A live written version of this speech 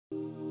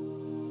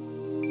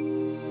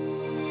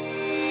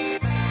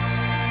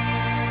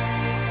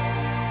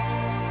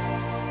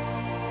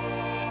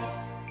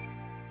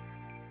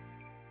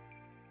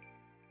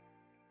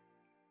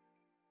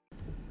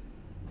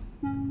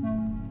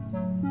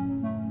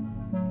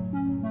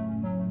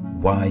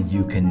why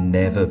you can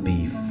never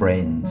be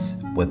friends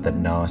with the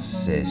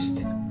narcissist.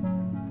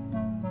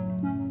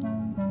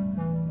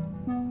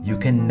 You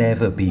can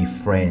never be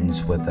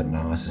friends with the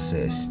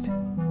narcissist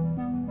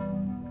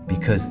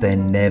because they're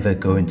never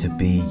going to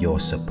be your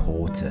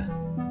supporter.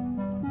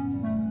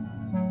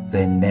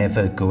 They're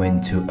never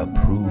going to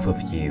approve of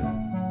you.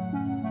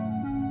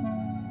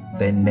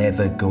 They're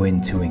never going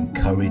to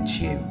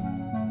encourage you.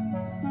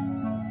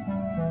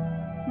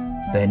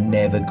 They're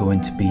never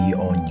going to be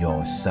on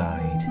your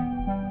side.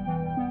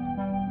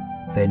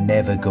 They're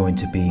never going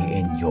to be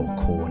in your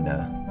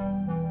corner.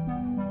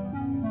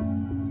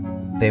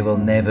 They will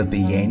never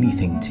be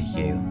anything to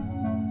you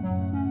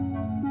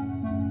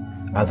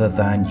other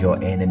than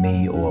your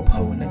enemy or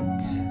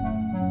opponent.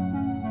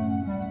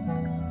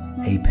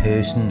 A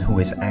person who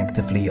is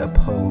actively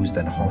opposed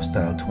and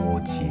hostile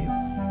towards you.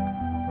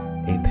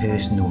 A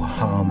person who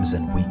harms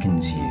and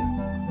weakens you.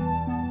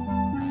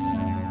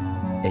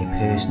 A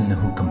person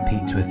who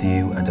competes with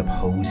you and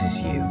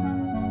opposes you.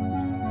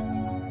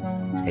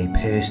 A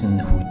person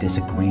who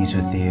disagrees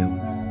with you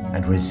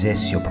and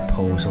resists your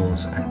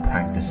proposals and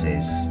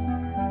practices.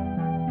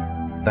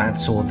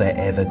 That's all they're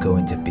ever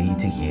going to be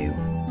to you.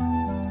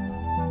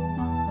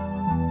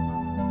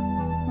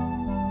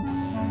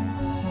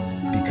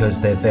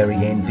 Because they're very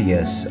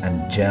envious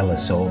and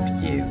jealous of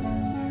you.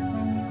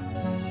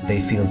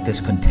 They feel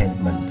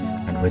discontentment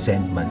and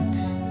resentment,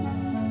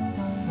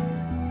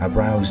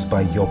 aroused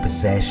by your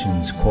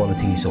possessions,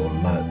 qualities or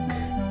luck,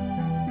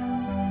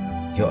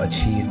 your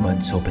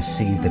achievements or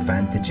perceived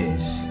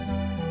advantages,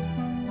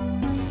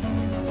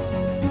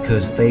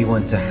 because they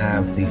want to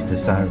have these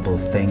desirable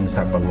things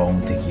that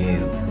belong to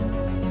you.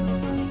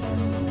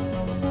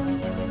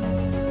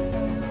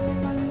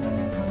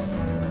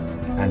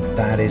 And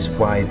that is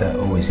why they're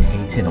always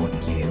hating on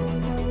you.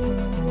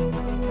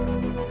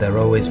 They're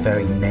always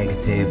very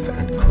negative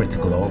and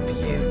critical of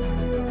you.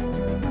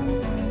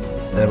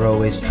 They're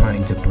always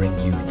trying to bring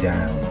you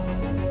down.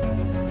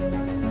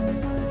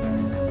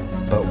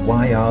 But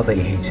why are they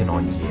hating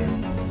on you?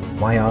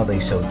 Why are they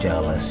so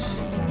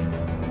jealous?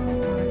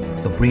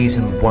 The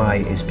reason why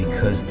is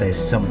because there's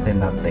something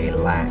that they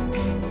lack.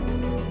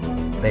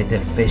 They're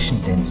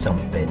deficient in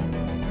something.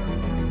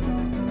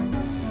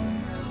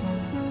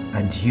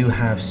 And you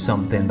have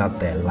something that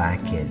they're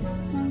lacking.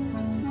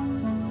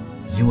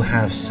 You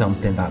have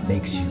something that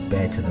makes you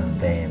better than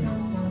them.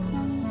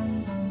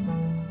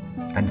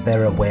 And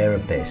they're aware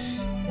of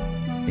this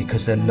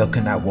because they're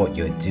looking at what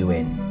you're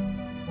doing.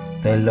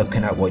 They're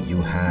looking at what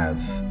you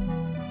have.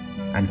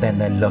 And then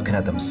they're looking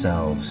at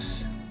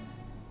themselves.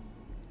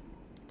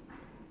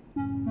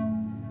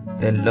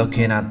 They're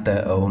looking at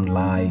their own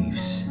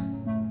lives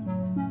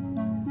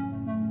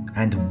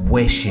and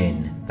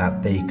wishing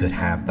that they could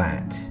have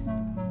that.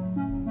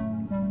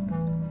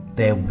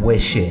 They're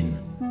wishing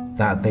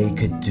that they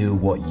could do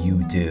what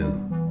you do.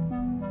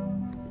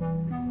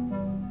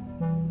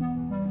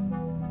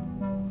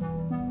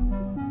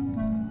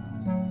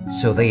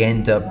 So they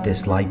end up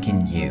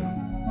disliking you.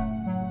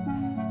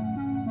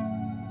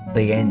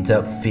 They end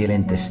up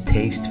feeling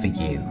distaste for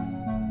you.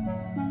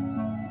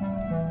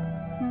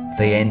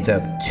 They end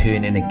up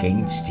turning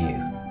against you.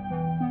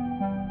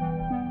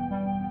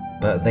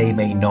 But they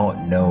may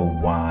not know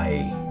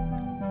why.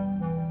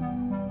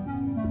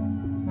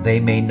 They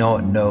may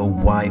not know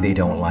why they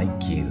don't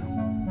like you.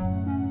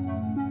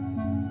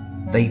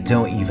 They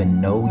don't even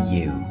know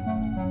you.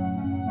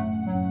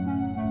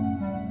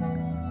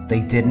 They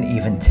didn't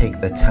even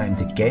take the time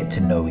to get to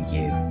know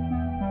you.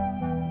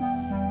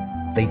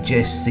 They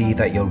just see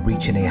that you're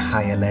reaching a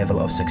higher level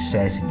of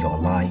success in your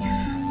life,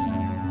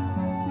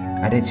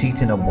 and it's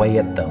eating away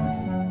at them.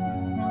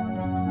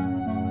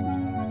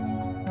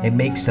 It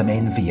makes them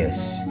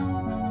envious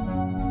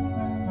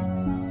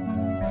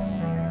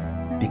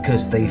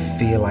because they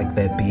feel like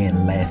they're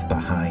being left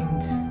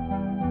behind.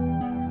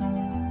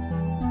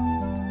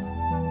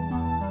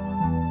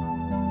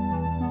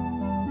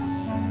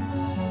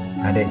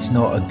 And it's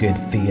not a good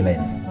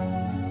feeling.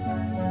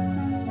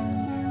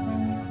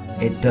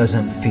 It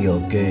doesn't feel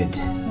good.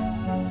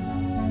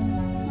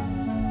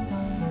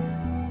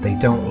 They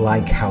don't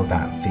like how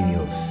that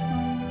feels,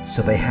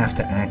 so they have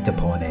to act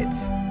upon it.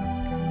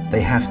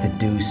 They have to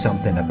do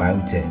something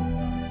about it.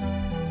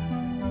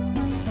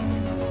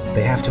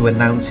 They have to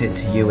announce it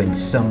to you in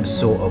some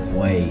sort of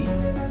way.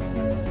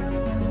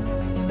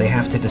 They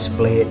have to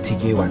display it to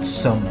you at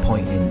some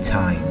point in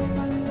time.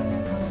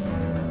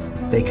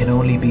 They can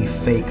only be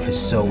fake for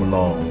so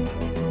long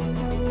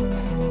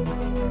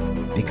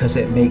because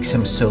it makes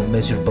them so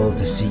miserable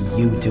to see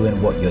you doing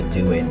what you're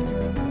doing.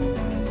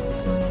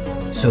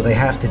 So they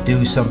have to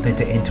do something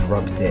to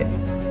interrupt it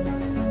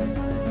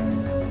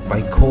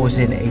by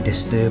causing a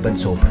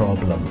disturbance or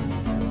problem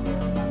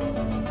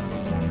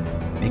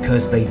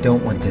because they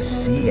don't want to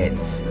see it.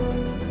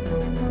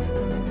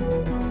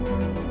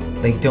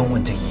 They don't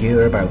want to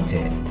hear about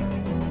it.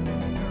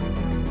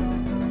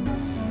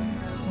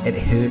 It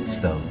hurts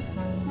them.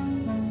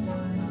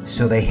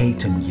 So they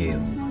hate on you,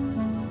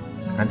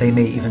 and they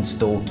may even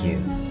stalk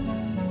you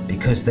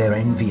because they're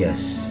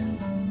envious.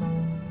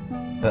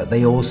 but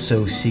they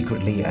also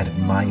secretly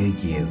admire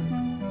you.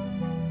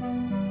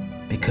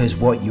 Because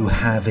what you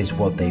have is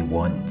what they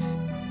want.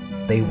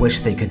 They wish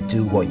they could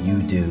do what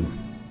you do.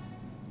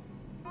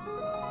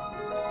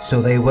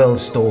 So they will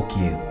stalk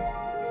you.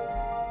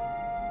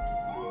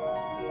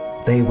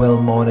 They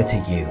will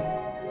monitor you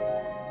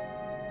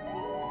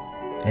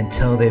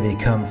until they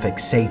become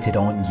fixated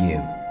on you,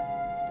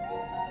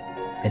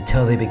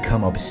 until they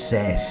become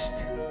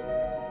obsessed.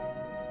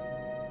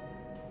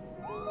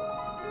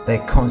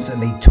 They're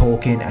constantly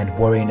talking and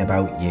worrying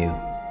about you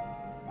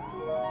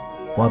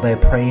while they're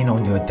preying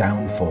on your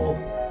downfall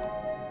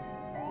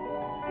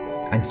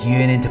and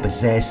yearning to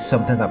possess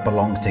something that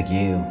belongs to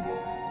you.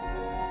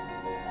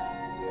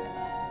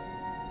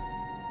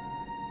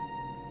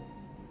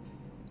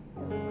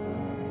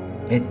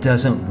 It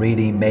doesn't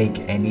really make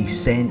any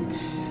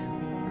sense.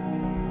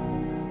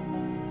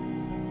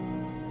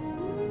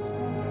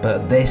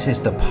 But this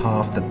is the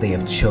path that they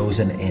have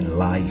chosen in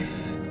life.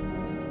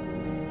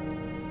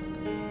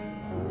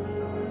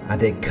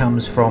 And it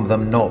comes from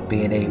them not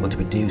being able to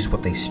produce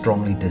what they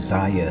strongly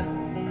desire.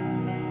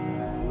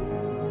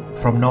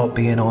 From not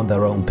being on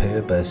their own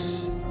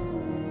purpose,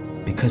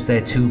 because they're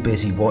too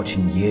busy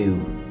watching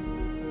you.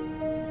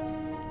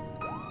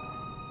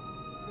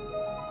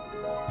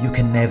 You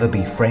can never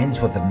be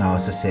friends with a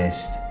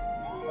narcissist.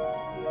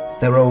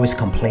 They're always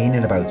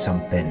complaining about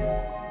something.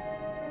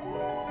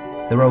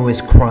 They're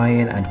always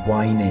crying and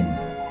whining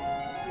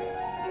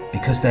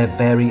because they're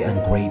very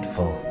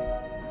ungrateful.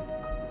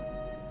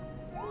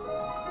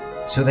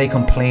 So they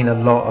complain a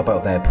lot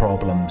about their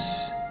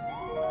problems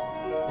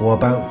or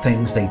about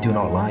things they do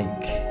not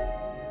like.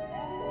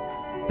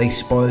 They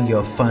spoil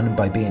your fun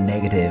by being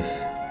negative.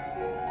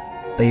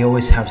 They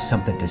always have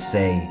something to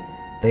say.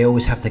 They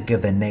always have to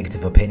give their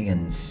negative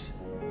opinions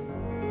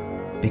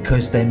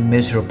because they're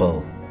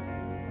miserable.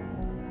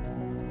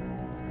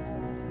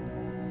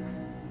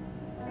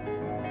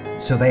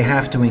 So they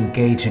have to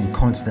engage in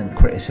constant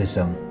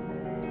criticism.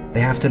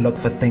 They have to look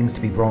for things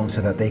to be wrong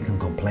so that they can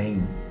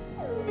complain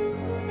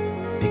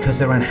because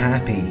they're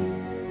unhappy,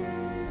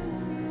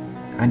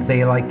 and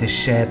they like to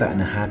share that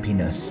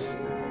unhappiness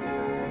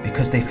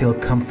because they feel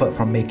comfort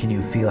from making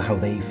you feel how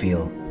they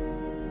feel.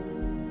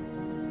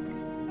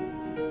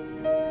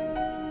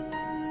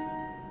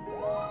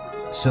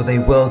 So they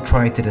will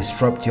try to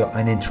disrupt your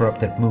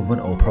uninterrupted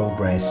movement or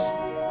progress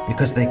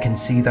because they can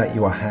see that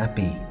you are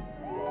happy.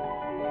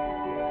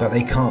 But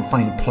they can't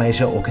find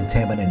pleasure or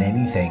contentment in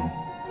anything.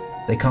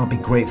 They can't be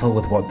grateful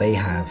with what they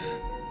have.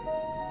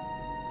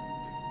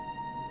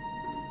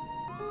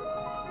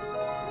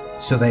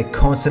 So they're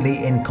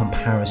constantly in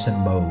comparison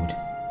mode.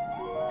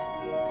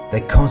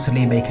 They're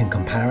constantly making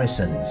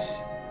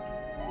comparisons.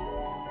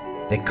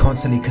 They're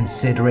constantly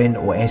considering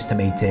or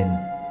estimating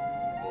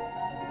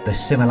the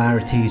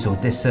similarities or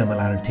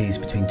dissimilarities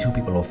between two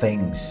people or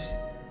things.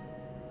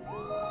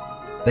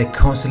 They're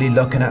constantly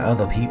looking at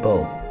other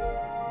people.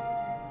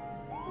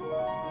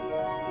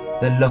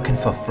 They're looking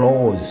for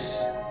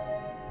flaws.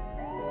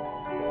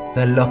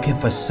 They're looking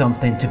for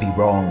something to be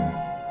wrong,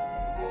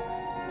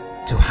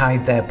 to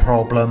hide their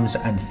problems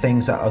and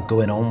things that are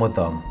going on with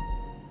them.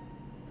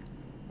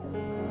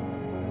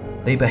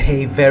 They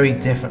behave very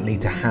differently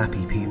to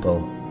happy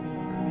people.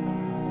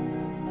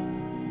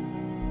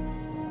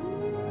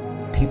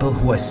 People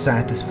who are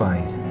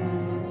satisfied,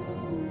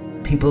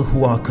 people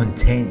who are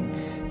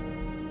content,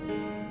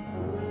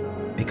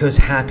 because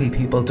happy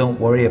people don't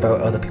worry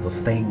about other people's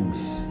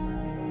things.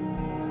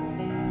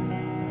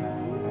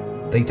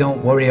 They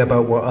don't worry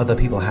about what other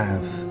people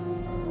have.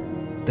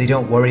 They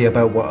don't worry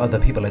about what other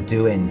people are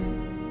doing,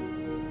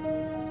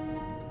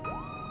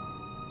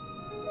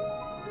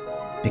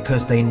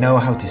 because they know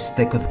how to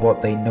stick with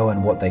what they know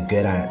and what they're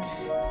good at.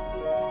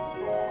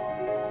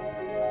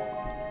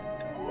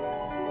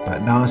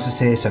 But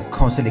narcissists are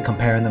constantly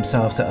comparing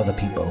themselves to other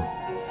people.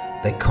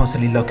 They're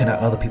constantly looking at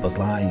other people's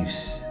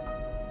lives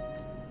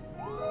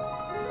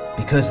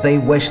because they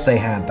wish they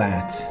had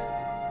that.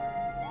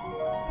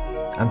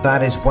 And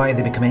that is why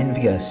they become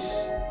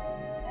envious.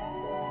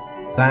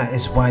 That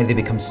is why they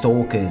become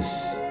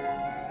stalkers.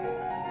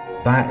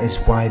 That is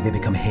why they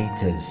become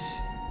haters.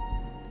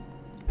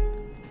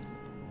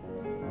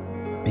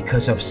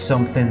 Because of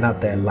something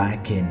that they're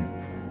lacking.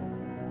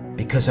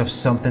 Because of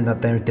something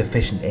that they're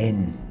deficient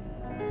in.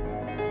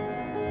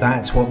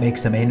 That's what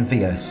makes them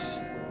envious.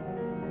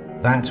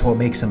 That's what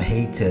makes them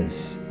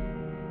haters.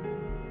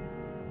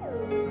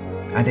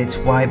 And it's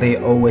why they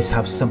always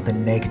have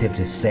something negative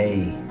to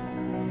say.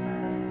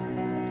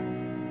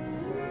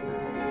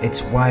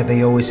 It's why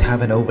they always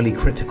have an overly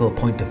critical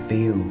point of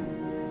view.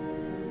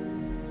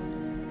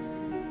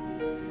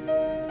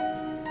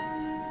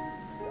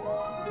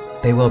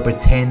 They will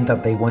pretend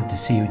that they want to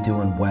see you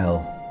doing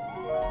well,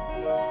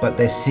 but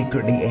they're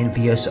secretly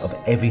envious of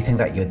everything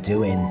that you're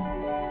doing.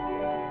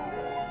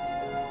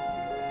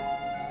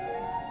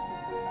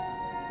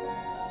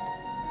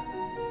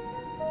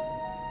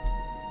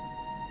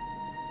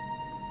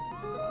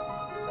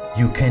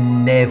 You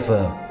can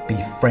never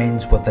be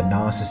friends with a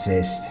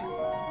narcissist.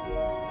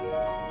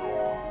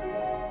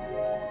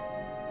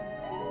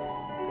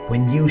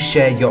 When you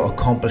share your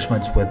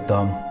accomplishments with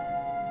them,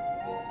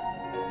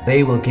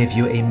 they will give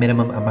you a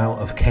minimum amount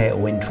of care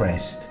or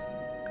interest.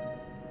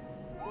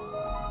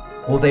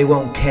 Or they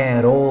won't care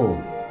at all.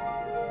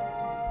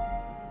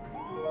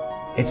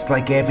 It's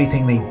like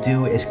everything they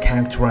do is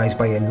characterized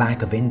by a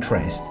lack of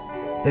interest.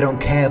 They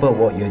don't care about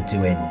what you're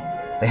doing.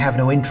 They have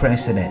no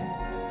interest in it.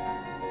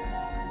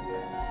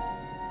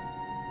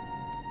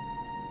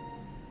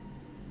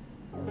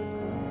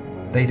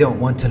 They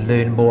don't want to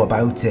learn more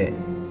about it.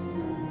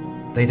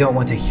 They don't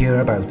want to hear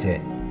about it.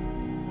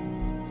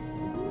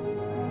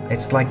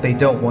 It's like they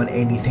don't want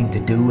anything to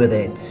do with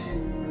it.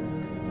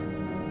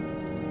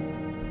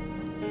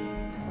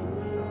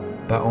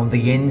 But on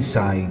the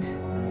inside,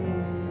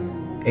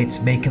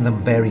 it's making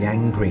them very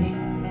angry.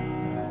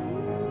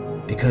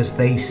 Because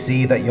they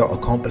see that you're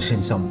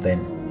accomplishing something,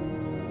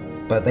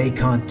 but they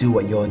can't do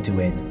what you're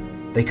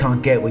doing. They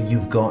can't get what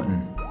you've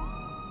gotten.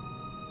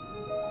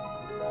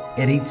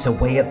 It eats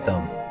away at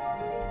them.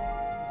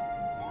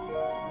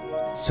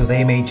 So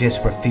they may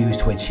just refuse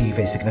to achieve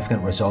a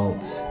significant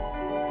result,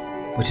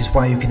 which is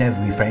why you can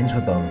never be friends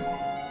with them.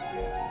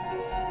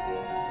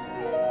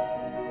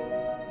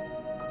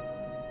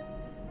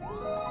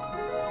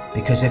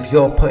 Because if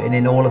you're putting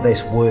in all of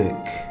this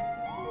work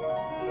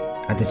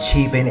and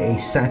achieving a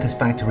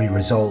satisfactory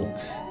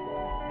result,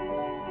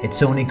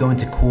 it's only going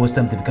to cause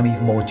them to become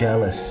even more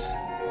jealous.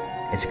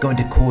 It's going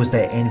to cause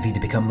their envy to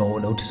become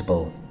more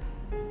noticeable.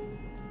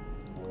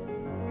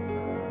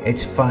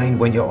 It's fine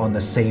when you're on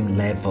the same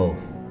level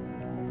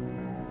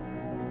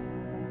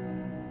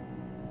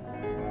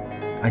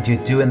and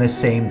you're doing the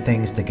same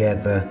things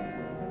together,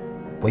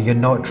 where you're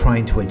not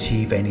trying to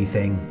achieve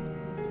anything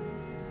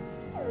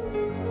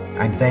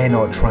and they're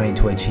not trying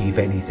to achieve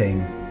anything.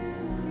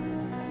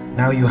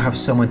 Now you have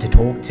someone to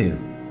talk to.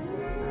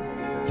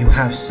 You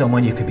have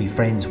someone you could be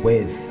friends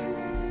with.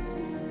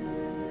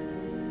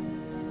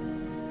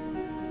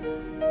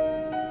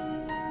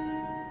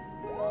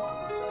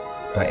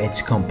 But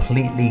it's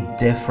completely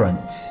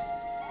different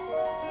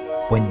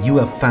when you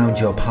have found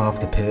your path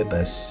to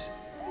purpose.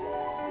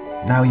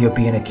 Now you're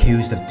being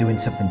accused of doing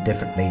something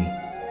differently,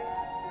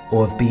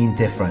 or of being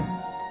different,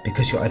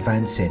 because you're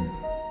advancing,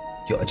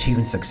 you're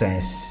achieving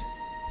success.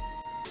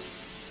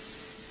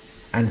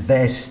 And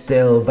they're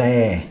still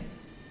there.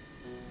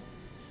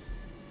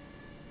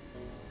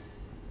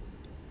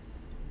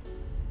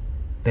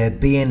 They're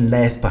being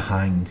left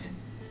behind,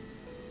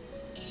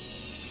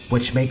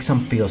 which makes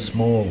them feel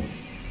small.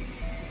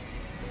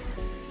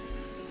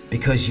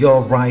 Because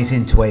you're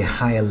rising to a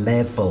higher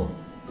level.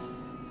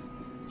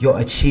 You're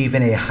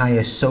achieving a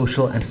higher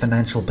social and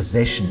financial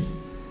position.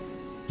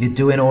 You're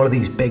doing all of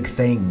these big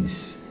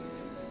things.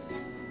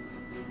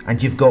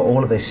 And you've got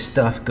all of this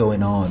stuff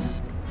going on.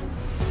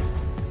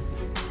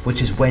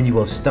 Which is when you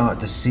will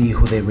start to see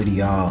who they really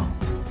are.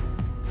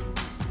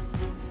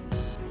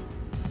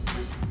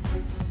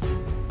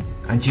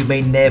 And you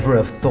may never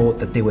have thought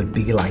that they would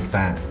be like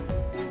that.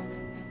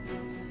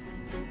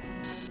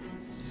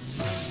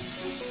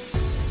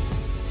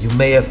 You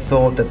may have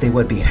thought that they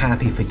would be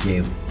happy for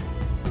you.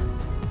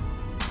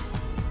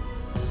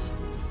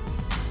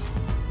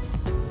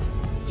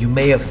 You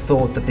may have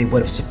thought that they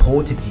would have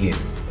supported you.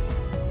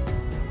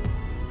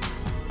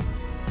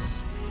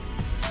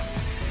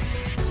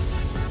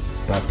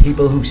 But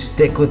people who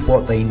stick with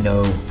what they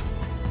know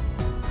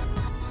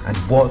and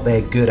what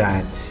they're good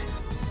at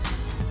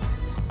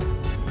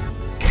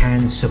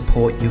can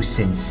support you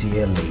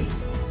sincerely.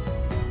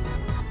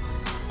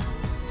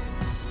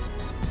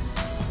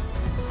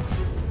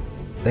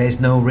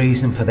 There's no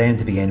reason for them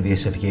to be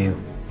envious of you,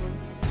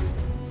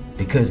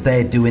 because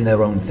they're doing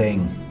their own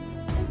thing.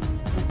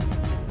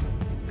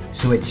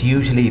 So it's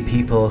usually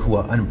people who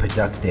are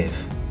unproductive,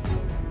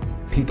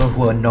 people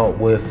who are not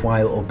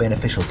worthwhile or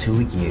beneficial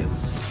to you,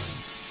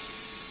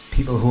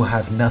 people who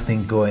have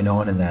nothing going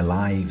on in their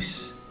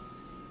lives,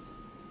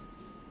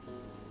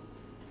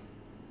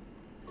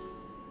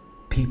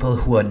 people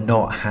who are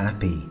not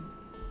happy.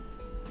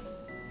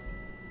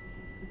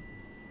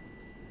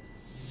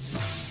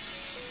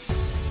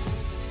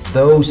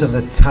 Those are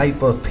the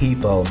type of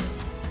people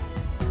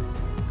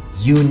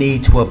you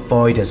need to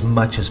avoid as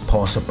much as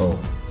possible.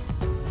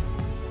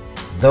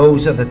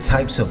 Those are the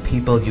types of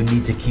people you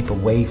need to keep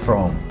away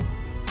from.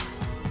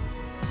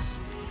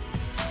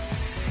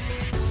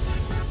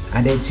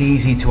 And it's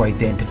easy to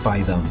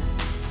identify them.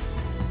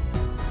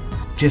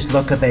 Just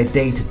look at their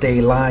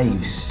day-to-day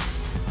lives.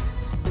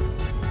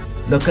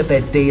 Look at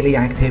their daily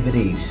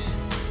activities.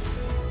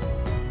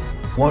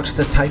 Watch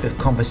the type of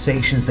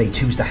conversations they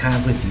choose to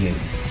have with you.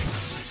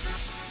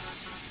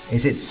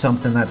 Is it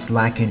something that's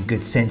lacking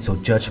good sense or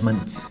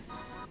judgment?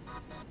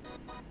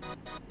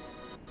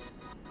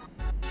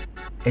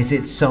 Is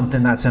it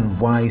something that's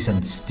unwise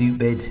and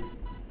stupid?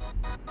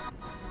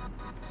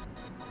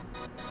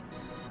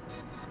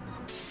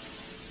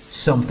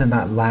 Something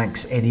that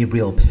lacks any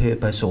real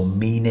purpose or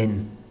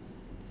meaning?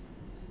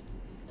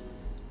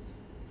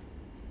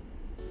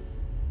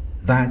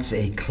 That's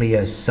a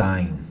clear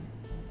sign.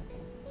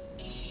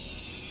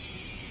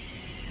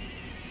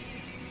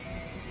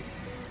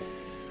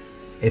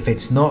 if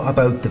it's not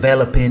about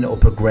developing or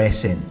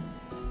progressing,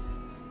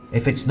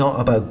 if it's not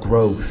about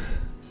growth,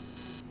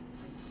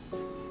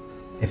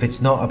 if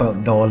it's not about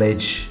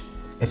knowledge,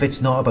 if it's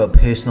not about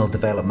personal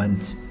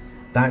development,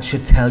 that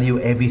should tell you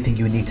everything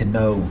you need to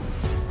know.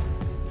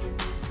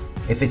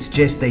 If it's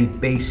just a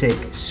basic,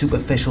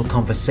 superficial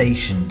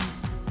conversation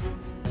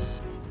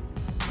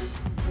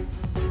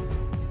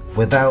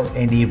without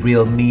any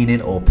real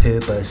meaning or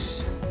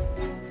purpose,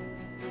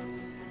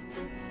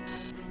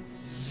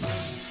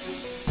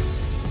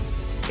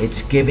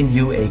 it's giving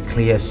you a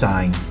clear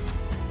sign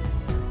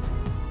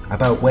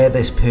about where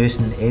this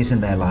person is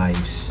in their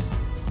lives,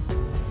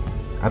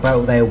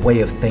 about their way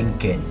of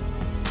thinking,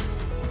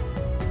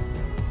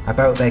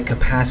 about their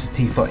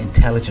capacity for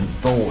intelligent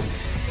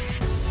thought.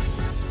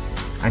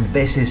 And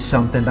this is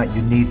something that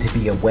you need to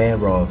be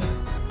aware of.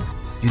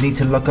 You need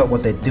to look at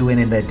what they're doing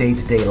in their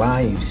day-to-day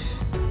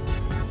lives,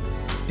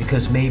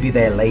 because maybe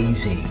they're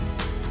lazy.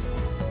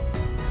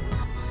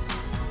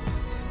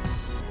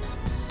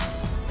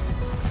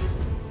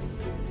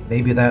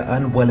 Maybe they're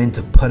unwilling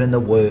to put in the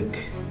work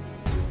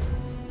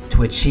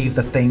to achieve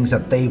the things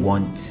that they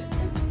want,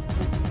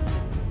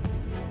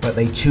 but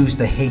they choose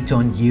to hate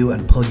on you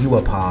and pull you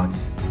apart.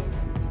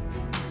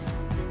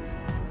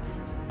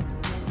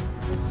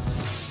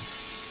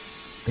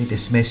 They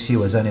dismiss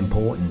you as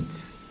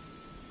unimportant.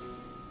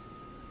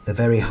 They're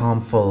very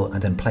harmful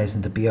and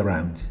unpleasant to be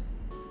around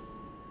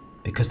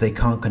because they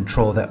can't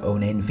control their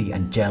own envy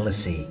and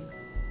jealousy.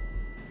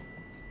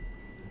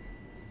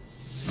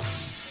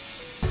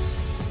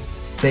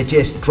 They're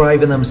just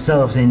driving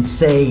themselves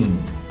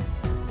insane.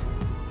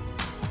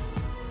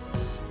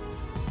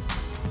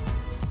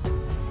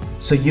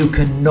 So you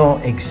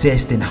cannot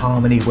exist in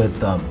harmony with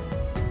them.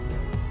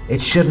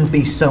 It shouldn't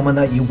be someone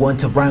that you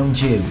want around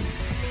you,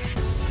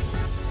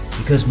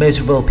 because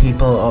miserable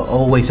people are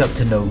always up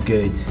to no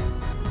good.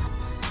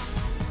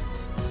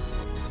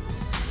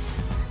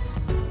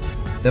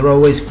 They're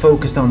always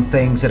focused on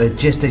things that are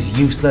just as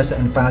useless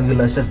and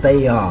valueless as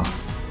they are.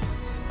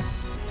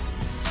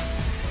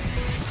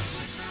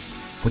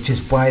 Which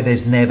is why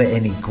there's never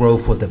any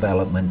growth or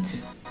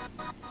development.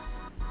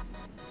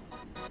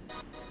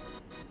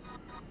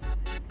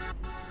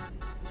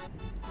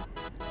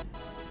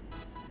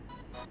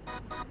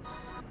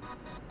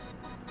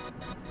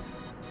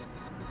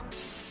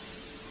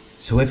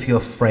 So if you're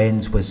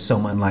friends with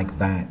someone like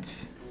that,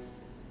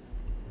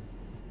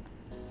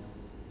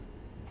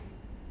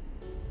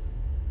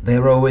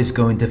 they're always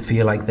going to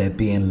feel like they're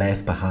being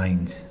left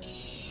behind.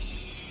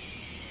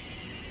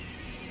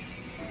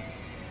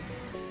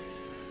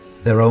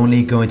 They're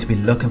only going to be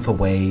looking for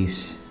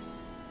ways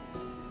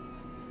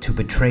to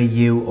betray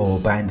you or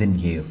abandon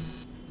you,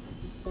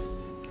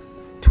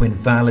 to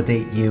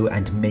invalidate you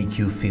and make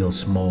you feel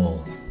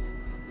small.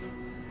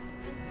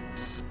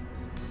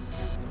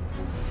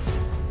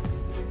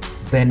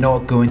 They're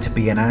not going to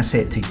be an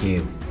asset to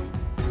you.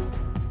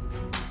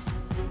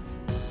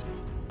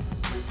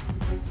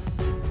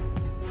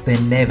 They're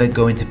never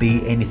going to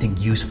be anything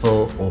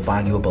useful or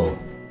valuable.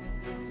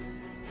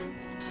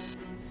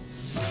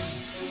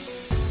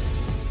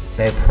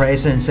 Their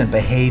presence and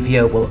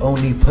behavior will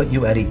only put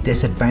you at a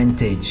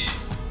disadvantage.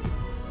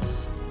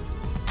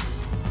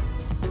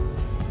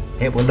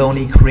 It will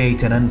only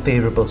create an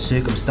unfavorable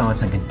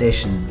circumstance and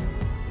condition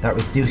that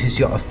reduces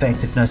your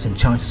effectiveness and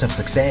chances of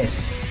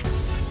success.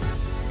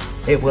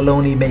 It will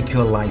only make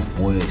your life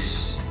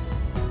worse.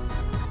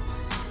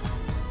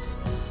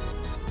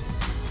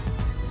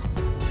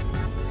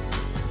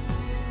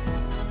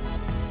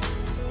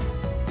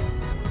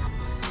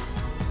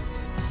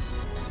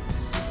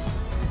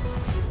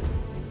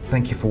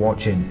 Thank you for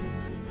watching.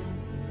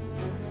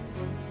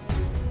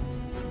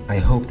 I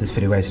hope this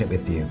video resonated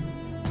with you.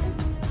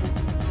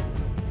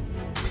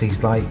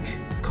 Please like,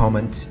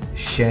 comment,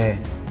 share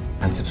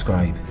and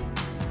subscribe.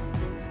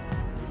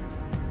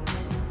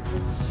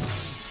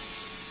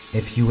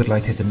 If you would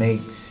like to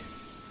donate,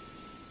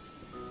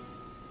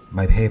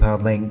 my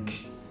PayPal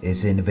link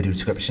is in the video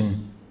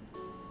description.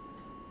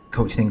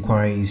 Coaching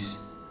inquiries,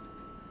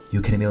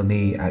 you can email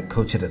me at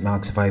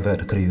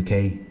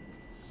coaching@narcsurvivor.co.uk.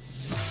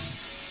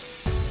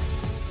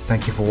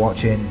 Thank you for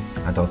watching,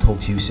 and I'll talk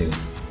to you soon.